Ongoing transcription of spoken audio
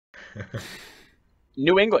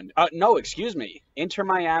New England. No, excuse me. Inter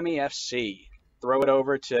Miami FC. Throw it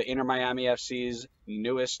over to Inter Miami FC's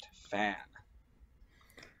newest fan.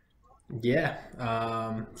 Yeah.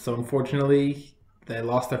 So unfortunately, they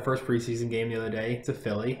lost their first preseason game the other day to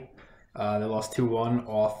Philly. They lost 2-1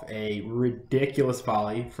 off a ridiculous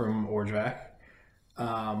volley from Orjak.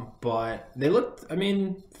 But they looked, I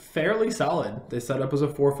mean, fairly solid. They set up as a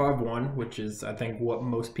 4-5-1, which is, I think, what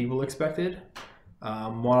most people expected.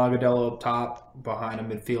 Juan Agudelo up top behind a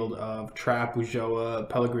midfield of Trapp, Ujoa,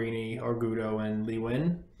 Pellegrini, Argudo, and Lee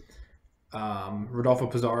Win. Rodolfo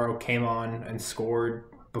Pizarro came on and scored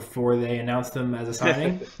before they announced him as a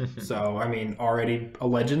signing. So, I mean, already a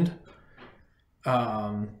legend.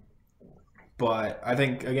 Um, but I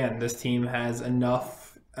think, again, this team has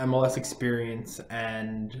enough MLS experience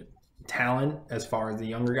and talent as far as the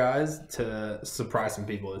younger guys to surprise some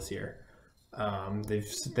people this year.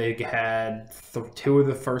 They had two of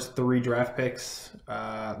the first three draft picks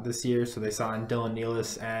this year, so they signed Dylan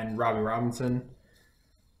Nealis and Robbie Robinson.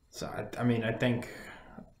 So I mean, I think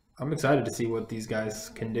I'm excited to see what these guys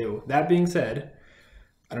can do. That being said,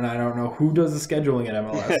 I don't know who does the scheduling at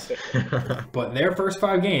MLS, but their first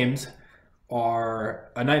 5 games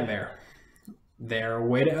are a nightmare. They're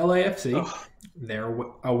away to LAFC, Ugh. they're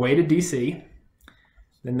away to DC,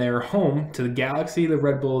 then they're home to the Galaxy, the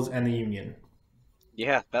Red Bulls, and the Union.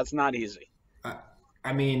 Yeah, that's not easy. I,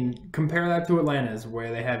 I mean, compare that to Atlanta's,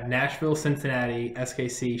 where they have Nashville, Cincinnati,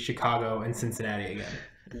 SKC, Chicago, and Cincinnati again.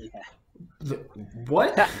 Yeah.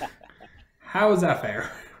 What? How is that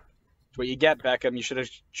fair? That's what you get, Beckham. You should have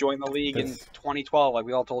joined the league in That's 2012, like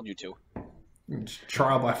we all told you to.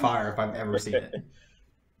 trial by fire if I've ever seen it.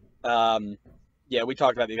 Yeah, we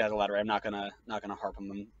talked about these guys a lot, right? I'm not gonna harp on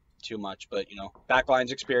them too much, but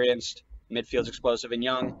backline's experienced, midfield's explosive and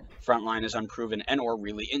young, front line is unproven and or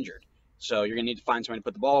really injured. So you're gonna need to find somebody to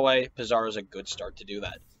put the ball away. Pizarro's a good start to do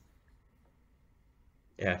that.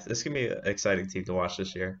 Yeah, this can be an exciting team to watch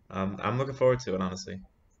this year. I'm looking forward to it, honestly.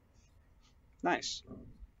 Nice.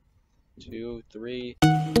 2, 3.